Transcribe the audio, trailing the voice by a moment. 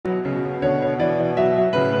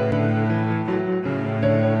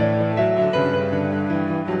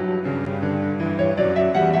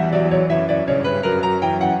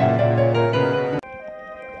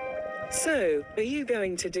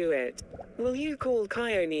Will you call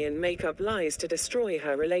Coyote and make up lies to destroy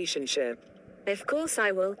her relationship? Of course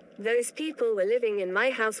I will. Those people were living in my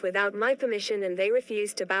house without my permission and they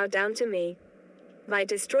refused to bow down to me. By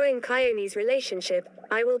destroying Coyote's relationship,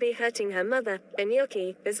 I will be hurting her mother,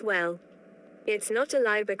 Anyoki, as well. It's not a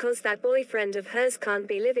lie because that boyfriend of hers can't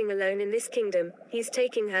be living alone in this kingdom, he's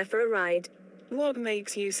taking her for a ride. What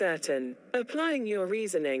makes you certain? Applying your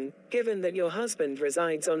reasoning, given that your husband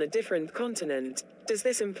resides on a different continent, does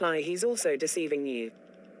this imply he's also deceiving you?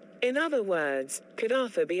 In other words, could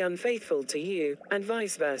Arthur be unfaithful to you, and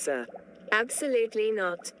vice versa? Absolutely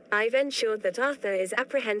not. I've ensured that Arthur is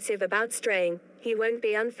apprehensive about straying. He won't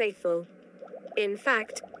be unfaithful. In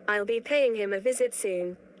fact, I'll be paying him a visit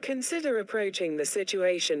soon. Consider approaching the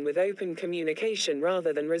situation with open communication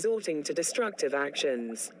rather than resorting to destructive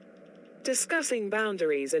actions. Discussing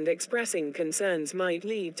boundaries and expressing concerns might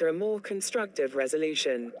lead to a more constructive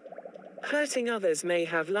resolution. Hurting others may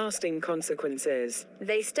have lasting consequences.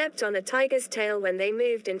 They stepped on a tiger's tail when they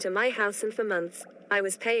moved into my house, and for months, I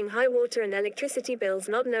was paying high water and electricity bills,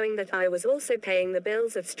 not knowing that I was also paying the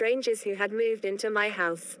bills of strangers who had moved into my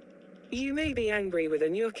house. You may be angry with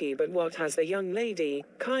Anyoki, but what has the young lady,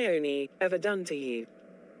 Coyote, ever done to you?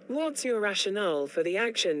 What's your rationale for the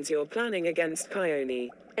actions you're planning against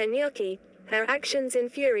Coyote? Anyoki, her actions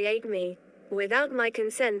infuriate me. Without my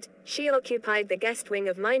consent, she occupied the guest wing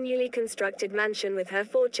of my newly constructed mansion with her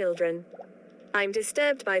 4 children. I'm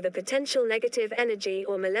disturbed by the potential negative energy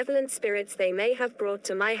or malevolent spirits they may have brought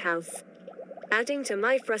to my house. Adding to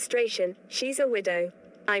my frustration, she's a widow.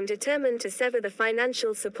 I'm determined to sever the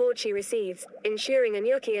financial support she receives, ensuring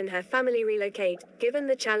Anyoki and her family relocate, given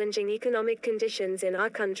the challenging economic conditions in our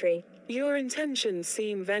country. Your intentions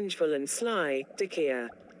seem vengeful and sly, Dakia.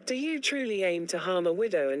 Do you truly aim to harm a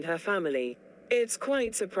widow and her family? It's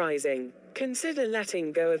quite surprising. Consider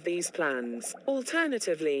letting go of these plans.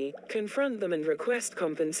 Alternatively, confront them and request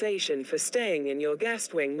compensation for staying in your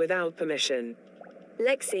guest wing without permission.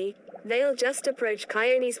 Lexi, they'll just approach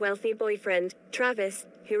Coyote's wealthy boyfriend, Travis,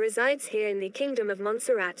 who resides here in the Kingdom of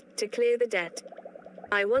Montserrat, to clear the debt.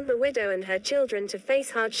 I want the widow and her children to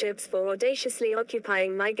face hardships for audaciously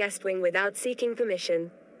occupying my guest wing without seeking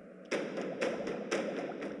permission.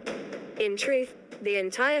 In truth, the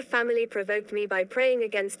entire family provoked me by praying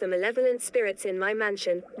against the malevolent spirits in my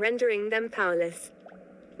mansion, rendering them powerless.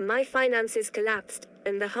 My finances collapsed,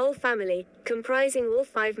 and the whole family, comprising all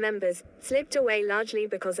 5 members, slipped away largely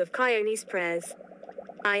because of Coyote's prayers.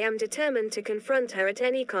 I am determined to confront her at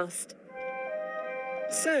any cost.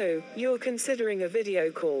 So, you're considering a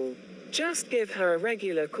video call. Just give her a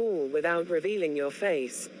regular call without revealing your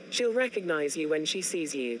face. She'll recognize you when she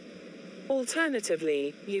sees you.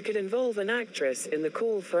 Alternatively, you could involve an actress in the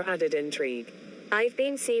call for added intrigue. I've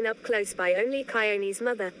been seen up close by only Coyote's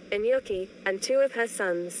mother, Anyoki, and 2 of her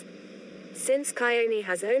sons. Since Coyote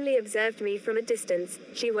has only observed me from a distance,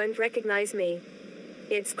 she won't recognize me.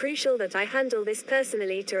 It's crucial that I handle this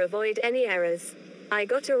personally to avoid any errors. I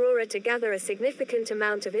got Aurora to gather a significant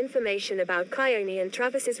amount of information about Coyote and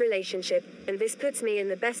Travis's relationship, and this puts me in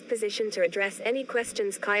the best position to address any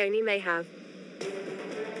questions Coyote may have.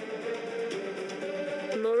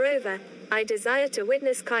 Moreover, I desire to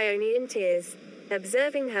witness Coyote in tears.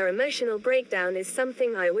 Observing her emotional breakdown is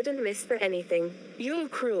something I wouldn't miss for anything. You're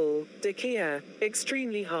cruel, Dakia,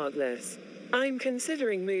 extremely heartless. I'm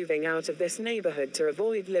considering moving out of this neighborhood to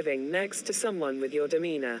avoid living next to someone with your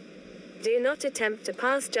demeanor. Do not attempt to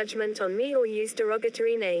pass judgment on me or use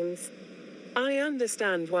derogatory names. I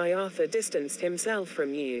understand why Arthur distanced himself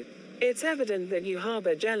from you. It's evident that you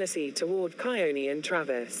harbor jealousy toward Coyote and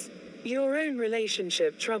Travis. Your own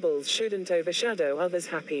relationship troubles shouldn't overshadow others'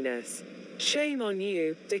 happiness. Shame on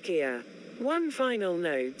you, Dakia. One final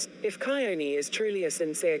note, if Coyote is truly a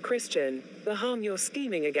sincere Christian, the harm you're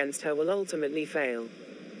scheming against her will ultimately fail.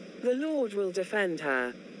 The Lord will defend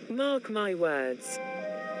her. Mark my words.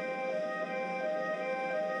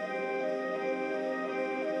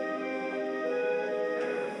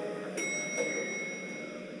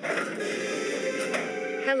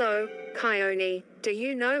 Hello, Coyote. Do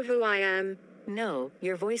you know who I am? No,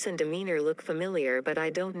 your voice and demeanor look familiar, but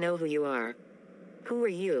I don't know who you are. Who are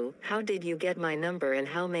you, how did you get my number, and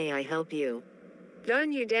how may I help you?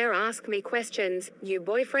 Don't you dare ask me questions, you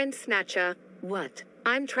boyfriend snatcher. What?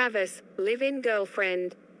 I'm Travis, live-in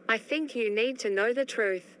girlfriend. I think you need to know the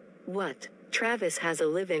truth. What? Travis has a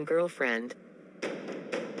live-in girlfriend.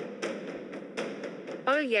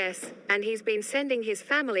 Oh yes, and he's been sending his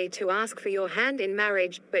family to ask for your hand in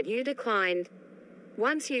marriage, but you declined.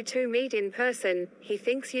 Once you 2 meet in person, he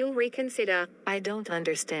thinks you'll reconsider. I don't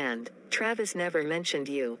understand. Travis never mentioned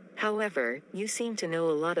you. However, you seem to know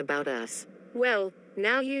a lot about us. Well,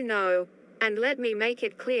 now you know. And let me make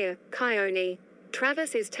it clear, Kione.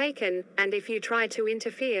 Travis is taken, and if you try to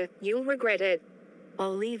interfere, you'll regret it.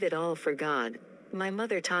 I'll leave it all for God. My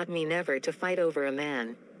mother taught me never to fight over a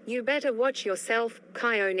man. You better watch yourself,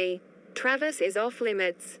 Kione. Travis is off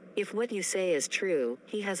limits. If what you say is true,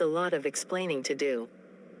 he has a lot of explaining to do.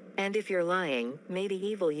 And if you're lying, may the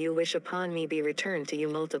evil you wish upon me be returned to you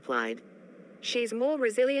multiplied. She's more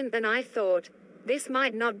resilient than I thought. This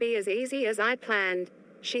might not be as easy as I planned.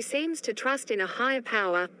 She seems to trust in a higher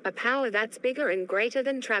power, a power that's bigger and greater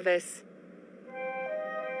than Travis.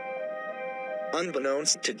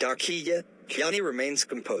 Unbeknownst to Dakia, Kiani remains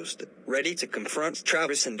composed, ready to confront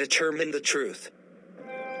Travis and determine the truth.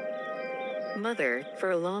 Mother,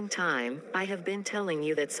 for a long time, I have been telling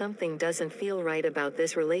you that something doesn't feel right about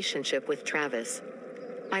this relationship with Travis.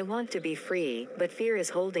 I want to be free, but fear is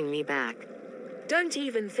holding me back. Don't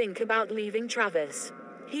even think about leaving Travis.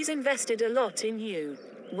 He's invested a lot in you.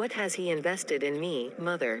 What has he invested in me,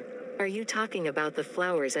 Mother? Are you talking about the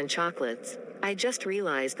flowers and chocolates? I just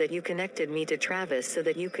realized that you connected me to Travis so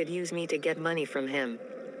that you could use me to get money from him.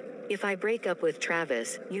 If I break up with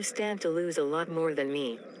Travis, you stand to lose a lot more than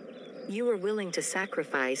me. You are willing to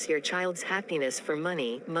sacrifice your child's happiness for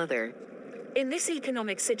money, Mother. In this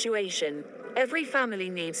economic situation, every family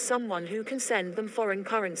needs someone who can send them foreign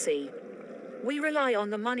currency. We rely on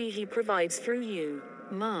the money he provides through you.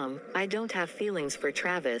 Mom, I don't have feelings for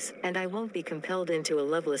Travis, and I won't be compelled into a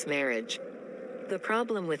loveless marriage. The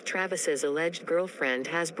problem with Travis's alleged girlfriend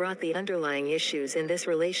has brought the underlying issues in this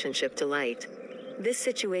relationship to light. This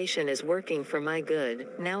situation is working for my good,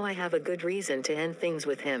 now I have a good reason to end things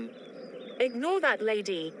with him. Ignore that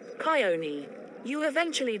lady, Kione. You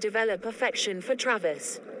eventually develop affection for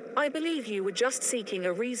Travis. I believe you were just seeking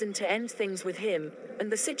a reason to end things with him,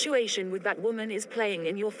 and the situation with that woman is playing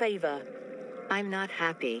in your favor. I'm not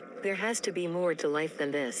happy. There has to be more to life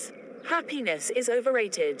than this. Happiness is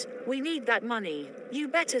overrated. We need that money. You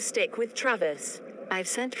better stick with Travis. I've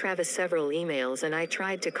sent Travis several emails and I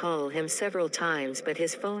tried to call him several times, but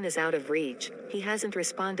his phone is out of reach. He hasn't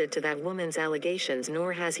responded to that woman's allegations,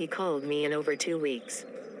 nor has he called me in over 2 weeks.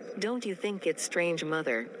 Don't you think it's strange,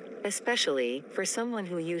 Mother? Especially for someone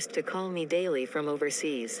who used to call me daily from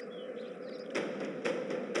overseas.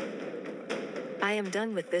 I am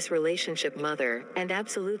done with this relationship, Mother, and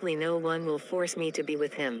absolutely no one will force me to be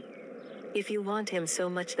with him. If you want him so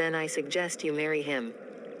much, then I suggest you marry him.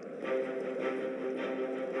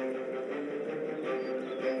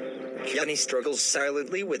 Kiani struggles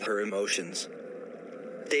silently with her emotions.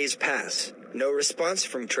 Days pass, no response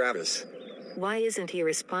from Travis. Why isn't he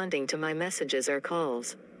responding to my messages or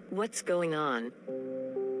calls? What's going on?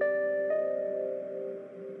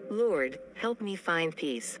 Lord, help me find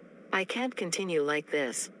peace. I can't continue like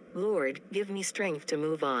this. Lord, give me strength to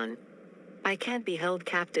move on. I can't be held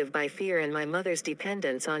captive by fear and my mother's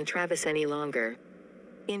dependence on Travis any longer.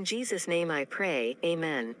 In Jesus' name I pray,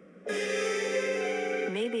 Amen.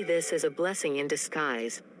 Maybe this is a blessing in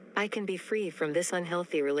disguise. I can be free from this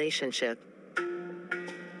unhealthy relationship.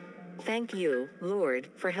 Thank you, Lord,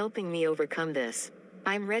 for helping me overcome this.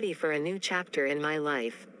 I'm ready for a new chapter in my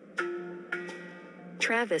life.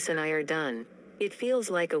 Travis and I are done. It feels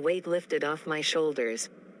like a weight lifted off my shoulders.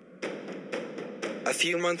 A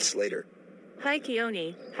few months later. Hi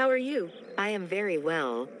Kione, how are you? I am very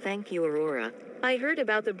well, thank you, Aurora. I heard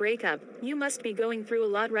about the breakup. You must be going through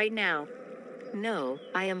a lot right now. No,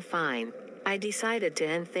 I am fine. I decided to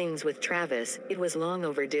end things with Travis, it was long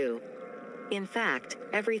overdue. In fact,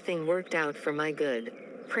 everything worked out for my good.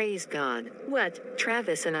 Praise God. What?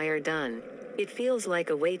 Travis and I are done. It feels like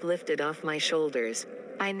a weight lifted off my shoulders.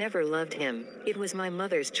 I never loved him. It was my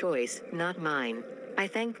mother's choice, not mine. I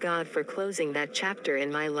thank God for closing that chapter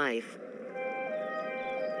in my life.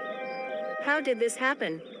 How did this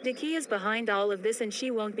happen? Dakia's behind all of this and she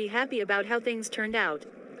won't be happy about how things turned out.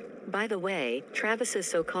 By the way, Travis's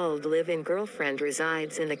so-called live-in girlfriend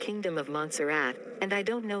resides in the Kingdom of Montserrat, and I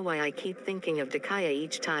don't know why I keep thinking of Dakia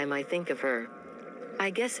each time I think of her.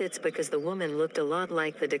 I guess it's because the woman looked a lot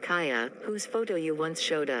like the Dakia, whose photo you once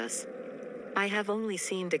showed us. I have only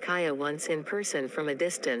seen Dakia once in person from a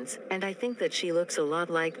distance, and I think that she looks a lot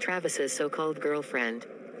like Travis's so-called girlfriend.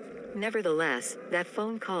 Nevertheless, that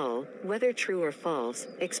phone call, whether true or false,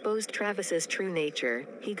 exposed Travis's true nature.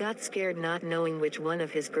 He got scared not knowing which one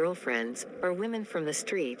of his girlfriends, or women from the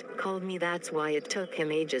street, called me. That's why it took him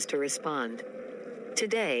ages to respond.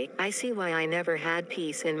 Today, I see why I never had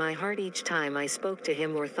peace in my heart each time I spoke to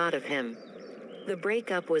him or thought of him. The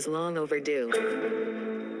breakup was long overdue.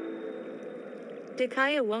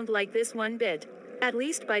 Dakia won't like this one bit. At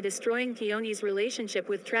least by destroying Kione's relationship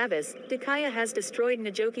with Travis, Dakia has destroyed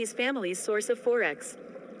Najoki's family's source of forex.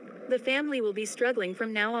 The family will be struggling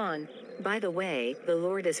from now on. By the way, the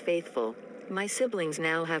Lord is faithful. My siblings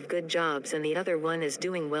now have good jobs and the other one is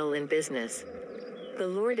doing well in business. The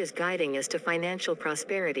Lord is guiding us to financial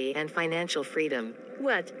prosperity and financial freedom.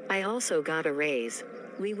 What? I also got a raise.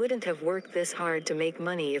 We wouldn't have worked this hard to make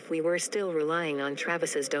money if we were still relying on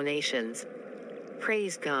Travis's donations.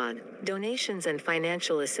 Praise God. Donations and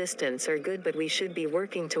financial assistance are good, but we should be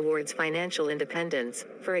working towards financial independence.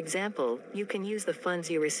 For example, you can use the funds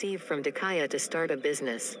you receive from Dakaya to start a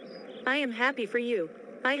business. I am happy for you.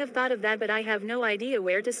 I have thought of that, but I have no idea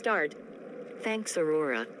where to start. Thanks,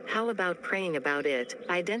 Aurora. How about praying about it,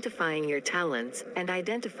 identifying your talents, and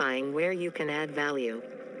identifying where you can add value?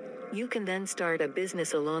 You can then start a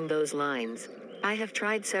business along those lines. I have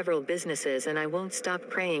tried several businesses and I won't stop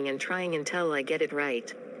praying and trying until I get it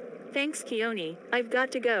right. Thanks, Keone. I've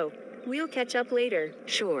got to go. We'll catch up later.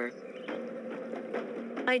 Sure.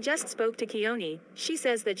 I just spoke to Keone. She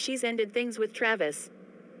says that she's ended things with Travis.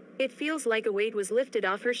 It feels like a weight was lifted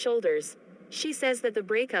off her shoulders. She says that the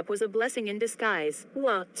breakup was a blessing in disguise.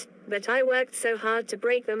 What? But I worked so hard to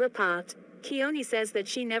break them apart. Keone says that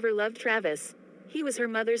she never loved Travis. He was her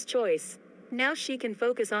mother's choice. Now she can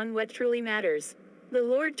focus on what truly matters. The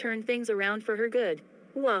Lord turned things around for her good.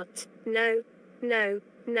 What? No. No.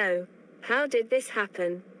 No. How did this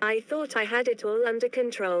happen? I thought I had it all under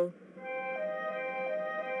control.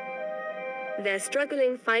 They're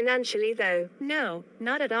struggling financially though. No,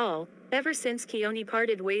 not at all. Ever since Keone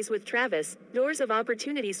parted ways with Travis, doors of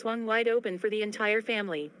opportunity swung wide open for the entire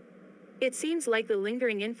family. It seems like the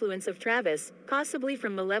lingering influence of Travis, possibly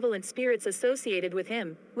from malevolent spirits associated with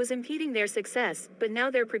him, was impeding their success, but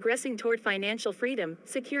now they're progressing toward financial freedom,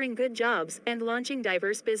 securing good jobs, and launching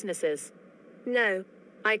diverse businesses. No.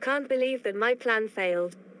 I can't believe that my plan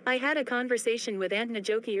failed. I had a conversation with Aunt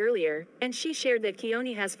Najoki earlier, and she shared that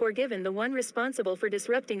Keone has forgiven the one responsible for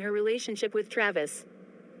disrupting her relationship with Travis.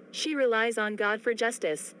 She relies on God for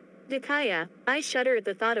justice. Dakaya, I shudder at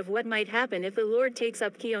the thought of what might happen if the Lord takes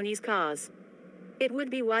up Keone's cause. It would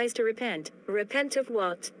be wise to repent. Repent of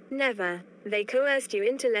what? Never. They coerced you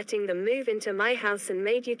into letting them move into my house and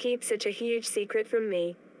made you keep such a huge secret from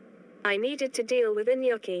me. I needed to deal with a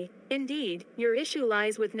gnocchi. Indeed, your issue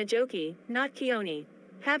lies with Najoki, not Keone.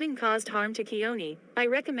 Having caused harm to Keone, I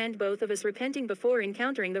recommend both of us repenting before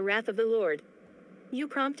encountering the wrath of the Lord. You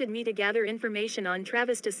prompted me to gather information on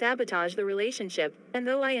Travis to sabotage the relationship, and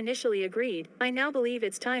though I initially agreed, I now believe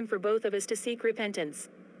it's time for both of us to seek repentance.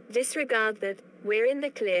 Disregard that. We're in the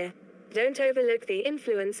clear. Don't overlook the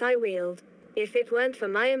influence I wield. If it weren't for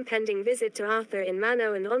my impending visit to Arthur in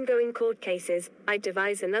Mano and ongoing court cases, I'd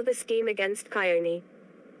devise another scheme against Keone.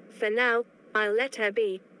 For now, I'll let her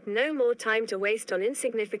be. No more time to waste on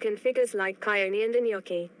insignificant figures like Keone and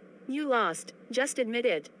Gnocchi. You lost. Just admit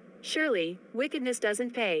it. Surely, wickedness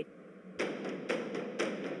doesn't pay.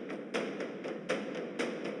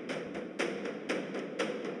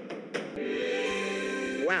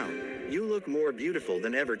 Wow, you look more beautiful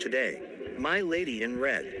than ever today. My lady in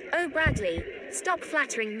red. Oh Bradley, stop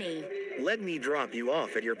flattering me. Let me drop you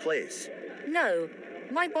off at your place. No,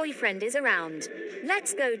 my boyfriend is around.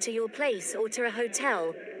 Let's go to your place or to a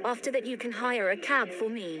hotel. After that you can hire a cab for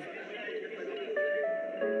me.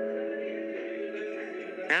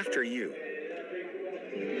 After you.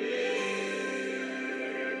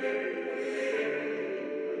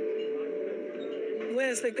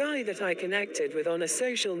 Where's the guy that I connected with on a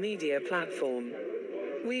social media platform?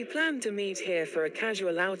 We planned to meet here for a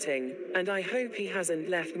casual outing, and I hope he hasn't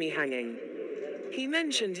left me hanging. He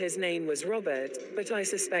mentioned his name was Robert, but I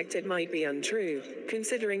suspect it might be untrue,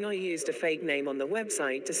 considering I used a fake name on the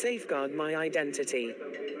website to safeguard my identity.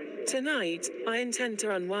 Tonight, I intend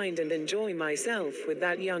to unwind and enjoy myself with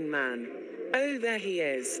that young man. Oh, there he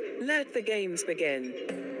is. Let the games begin.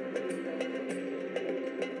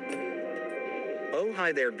 Oh,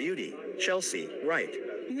 hi there, beauty. Chelsea, right?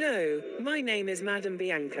 No, my name is Madame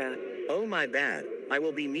Bianca. Oh, my bad. I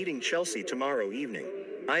will be meeting Chelsea tomorrow evening.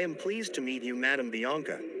 I am pleased to meet you, Madame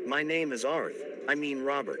Bianca. My name is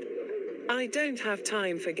Robert. I don't have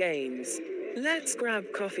time for games. Let's grab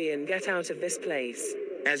coffee and get out of this place.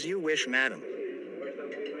 As you wish, madam.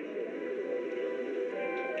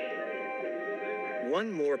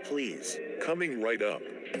 One more, please. Coming right up.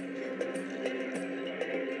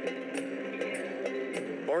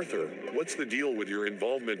 Arthur, what's the deal with your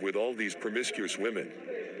involvement with all these promiscuous women?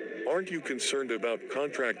 Aren't you concerned about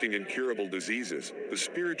contracting incurable diseases, the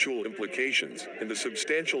spiritual implications, and the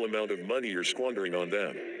substantial amount of money you're squandering on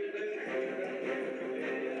them?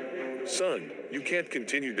 Son, you can't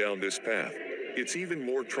continue down this path. It's even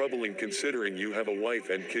more troubling considering you have a wife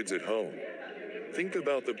and kids at home. Think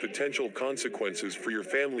about the potential consequences for your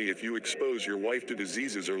family if you expose your wife to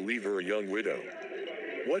diseases or leave her a young widow.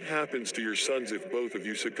 What happens to your sons if both of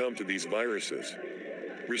you succumb to these viruses?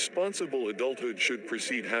 Responsible adulthood should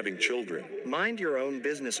precede having children. Mind your own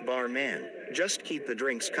business, barman. Just keep the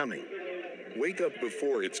drinks coming. Wake up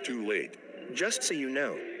before it's too late. Just so you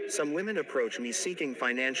know, some women approach me seeking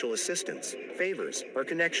financial assistance, favors, or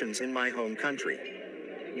connections in my home country.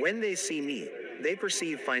 When they see me, they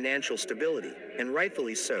perceive financial stability, and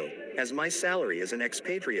rightfully so, as my salary as an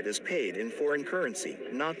expatriate is paid in foreign currency,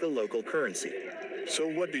 not the local currency. So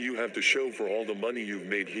what do you have to show for all the money you've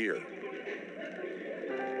made here?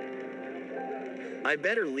 I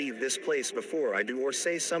better leave this place before I do or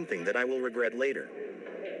say something that I will regret later.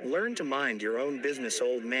 Learn to mind your own business,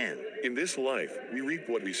 old man. In this life, we reap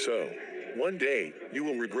what we sow. One day, you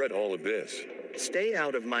will regret all of this. Stay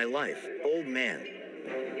out of my life, old man.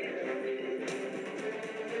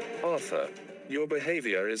 Arthur, your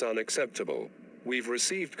behavior is unacceptable. We've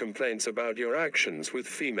received complaints about your actions with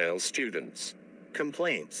female students.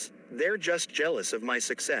 Complaints? They're just jealous of my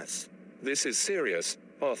success. This is serious,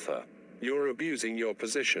 Arthur. You're abusing your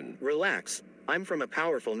position. Relax. I'm from a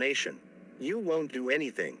powerful nation. You won't do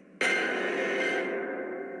anything.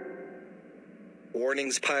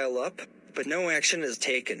 Warnings pile up, but no action is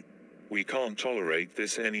taken. We can't tolerate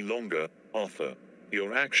this any longer, Arthur.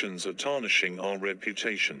 Your actions are tarnishing our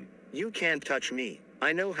reputation. You can't touch me.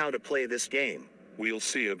 I know how to play this game. We'll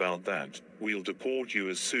see about that. We'll deport you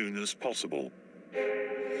as soon as possible.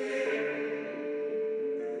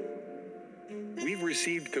 We've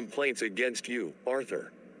received complaints against you,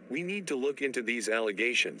 Arthur. We need to look into these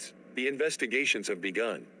allegations. The investigations have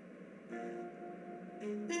begun.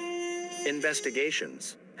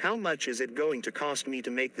 Investigations? How much is it going to cost me to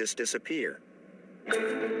make this disappear?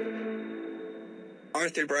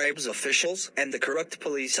 Arthur bribes officials, and the corrupt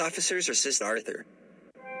police officers assist Arthur.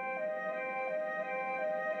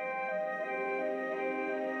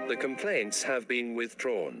 The complaints have been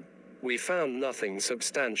withdrawn. We found nothing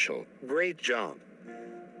substantial. Great job.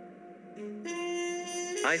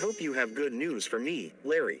 I hope you have good news for me,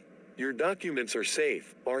 Larry. Your documents are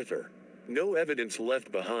safe, Arthur. No evidence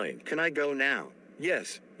left behind. Can I go now?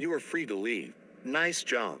 Yes, you are free to leave. Nice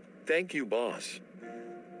job. Thank you, boss.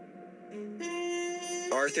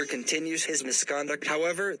 Arthur continues his misconduct.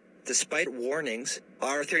 However, despite warnings,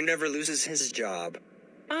 Arthur never loses his job.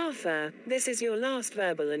 Arthur, this is your last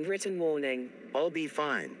verbal and written warning. I'll be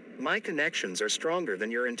fine. My connections are stronger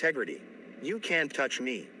than your integrity. You can't touch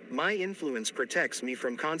me. My influence protects me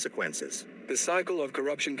from consequences. The cycle of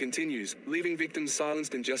corruption continues, leaving victims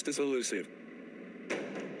silenced and justice elusive.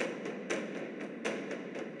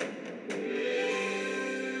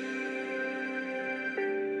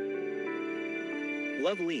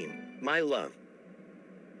 Loveline, my love.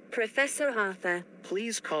 Professor Arthur.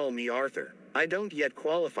 Please call me Arthur. I don't yet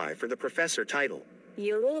qualify for the professor title.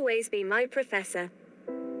 You'll always be my professor.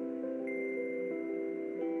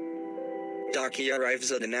 Docky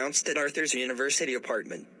arrives unannounced at Arthur's university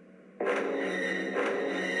apartment.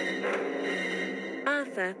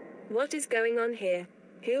 Arthur, what is going on here?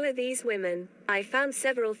 Who are these women? I found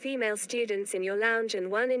several female students in your lounge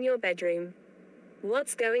and one in your bedroom.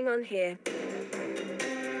 What's going on here?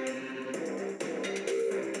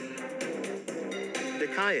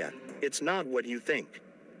 Dakaya, it's not what you think.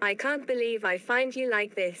 I can't believe I find you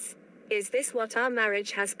like this. Is this what our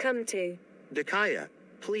marriage has come to? Dakaya,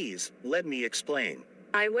 please, let me explain.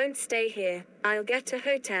 I won't stay here. I'll get a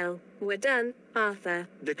hotel. We're done, Arthur.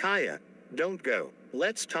 Dakaya, don't go.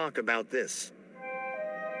 Let's talk about this.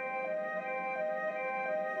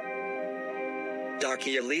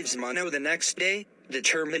 Dakia leaves Mono the next day,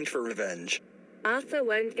 determined for revenge. Arthur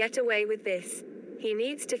won't get away with this. He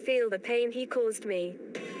needs to feel the pain he caused me.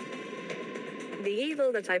 The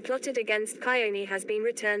evil that I plotted against Kione has been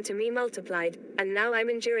returned to me multiplied, and now I'm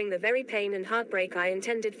enduring the very pain and heartbreak I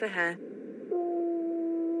intended for her.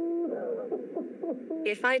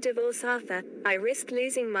 If I divorce Arthur, I risk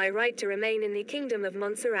losing my right to remain in the kingdom of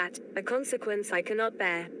Montserrat, a consequence I cannot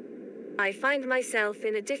bear. I find myself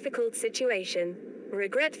in a difficult situation.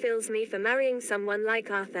 Regret fills me for marrying someone like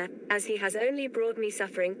Arthur, as he has only brought me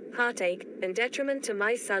suffering, heartache, and detriment to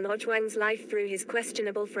my son Ojwang's life through his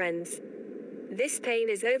questionable friends. This pain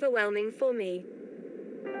is overwhelming for me.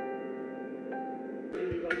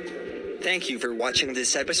 Thank you for watching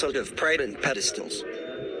this episode of Pride and Pedestals.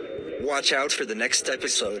 Watch out for the next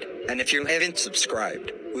episode, and if you haven't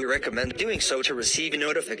subscribed, we recommend doing so to receive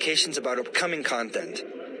notifications about upcoming content.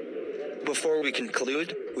 Before we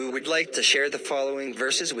conclude, we would like to share the following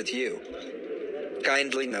verses with you.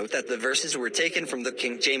 Kindly note that the verses were taken from the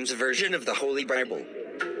King James Version of the Holy Bible.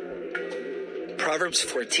 Proverbs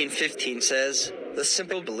 14:15 says, "The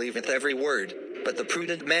simple believeth every word, but the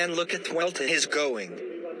prudent man looketh well to his going."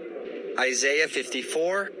 Isaiah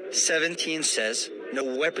 54:17 says, "No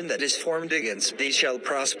weapon that is formed against thee shall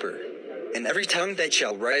prosper, and every tongue that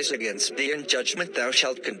shall rise against thee in judgment thou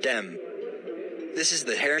shalt condemn." This is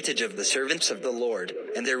the heritage of the servants of the Lord,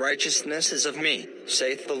 and their righteousness is of me,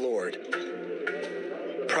 saith the Lord.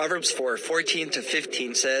 Proverbs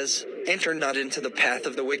 4:14-15 says, "Enter not into the path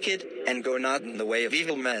of the wicked, and go not in the way of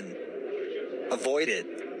evil men. Avoid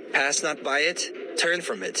it, pass not by it, turn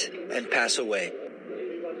from it, and pass away."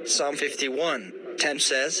 Psalm 51:10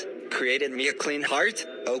 says, "Create in me a clean heart,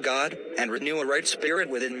 O God, and renew a right spirit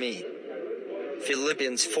within me."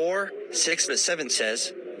 Philippians 4:6-7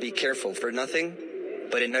 says, "Be careful for nothing,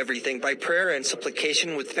 but in everything by prayer and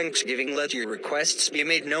supplication with thanksgiving let your requests be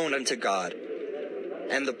made known unto God.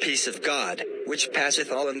 And the peace of God, which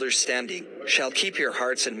passeth all understanding, shall keep your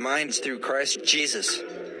hearts and minds through Christ Jesus."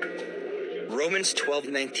 Romans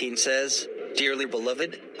 12:19 says, "Dearly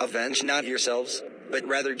beloved, avenge not yourselves, but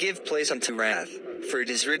rather give place unto wrath, for it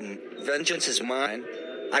is written, Vengeance is mine,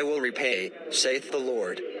 I will repay, saith the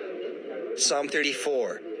Lord." Psalm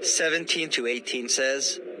 34:17-18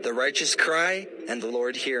 says, "The righteous cry, and the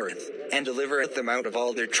Lord heareth, and delivereth them out of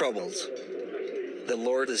all their troubles. The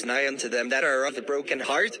Lord is nigh unto them that are of a broken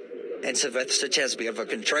heart, and saveth such as be of a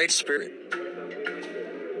contrite spirit."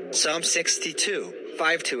 Psalm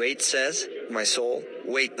 62:5-8 says, "My soul,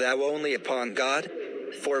 wait thou only upon God,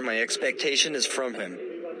 for my expectation is from him.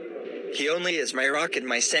 He only is my rock and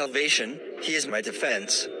my salvation, he is my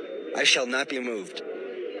defense. I shall not be moved."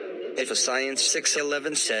 Ephesians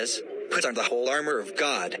 6:11 says, "Put on the whole armor of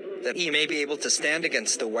God, that ye may be able to stand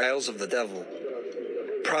against the wiles of the devil."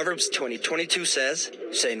 Proverbs 20:22 says,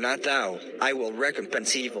 "Say not thou, I will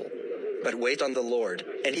recompense evil, but wait on the Lord,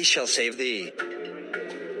 and he shall save thee."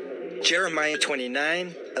 Jeremiah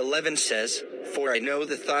 29:11 says, "For I know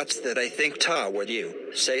the thoughts that I think toward you,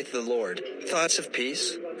 saith the Lord, thoughts of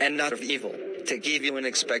peace, and not of evil, to give you an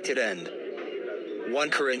expected end."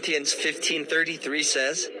 1 Corinthians 15:33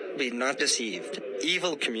 says, "Be not deceived,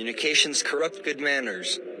 evil communications corrupt good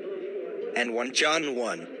manners." And 1 John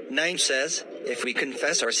 1:9 says, "If we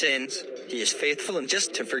confess our sins, he is faithful and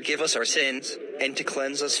just to forgive us our sins, and to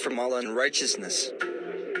cleanse us from all unrighteousness."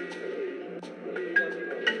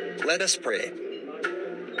 Let us pray.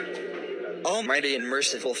 Almighty and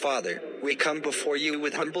merciful Father, we come before you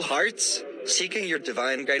with humble hearts, seeking your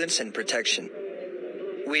divine guidance and protection.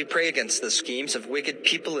 We pray against the schemes of wicked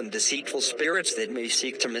people and deceitful spirits that may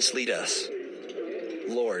seek to mislead us.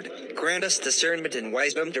 Lord, grant us discernment and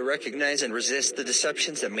wisdom to recognize and resist the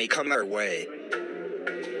deceptions that may come our way.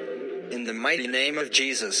 In the mighty name of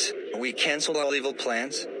Jesus, we cancel all evil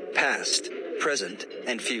plans, past, present,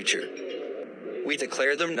 and future. We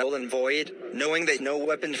declare them null and void, knowing that no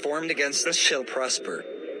weapon formed against us shall prosper.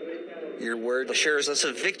 Your word assures us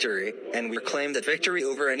of victory, and we claim that victory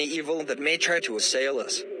over any evil that may try to assail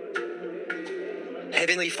us.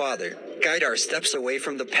 Heavenly Father, guide our steps away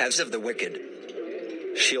from the paths of the wicked.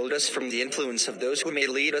 Shield us from the influence of those who may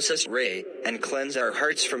lead us astray, and cleanse our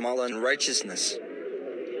hearts from all unrighteousness.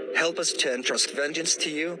 Help us to entrust vengeance to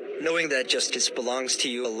you, knowing that justice belongs to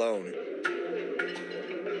you alone.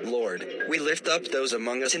 Lord, we lift up those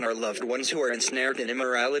among us and our loved ones who are ensnared in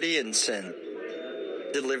immorality and sin.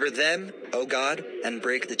 Deliver them, O God, and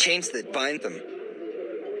break the chains that bind them.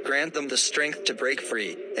 Grant them the strength to break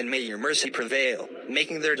free, and may your mercy prevail,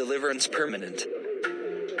 making their deliverance permanent.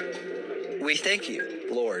 We thank you,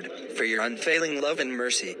 Lord, for your unfailing love and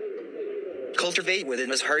mercy. Cultivate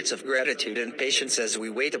within us hearts of gratitude and patience as we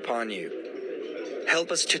wait upon you.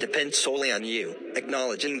 Help us to depend solely on you,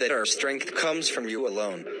 acknowledging that our strength comes from you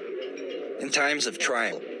alone. In times of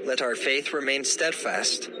trial, let our faith remain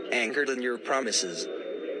steadfast, anchored in your promises.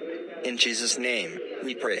 In Jesus' name,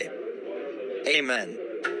 we pray. Amen.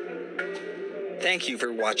 Thank you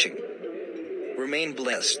for watching. Remain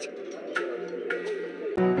blessed.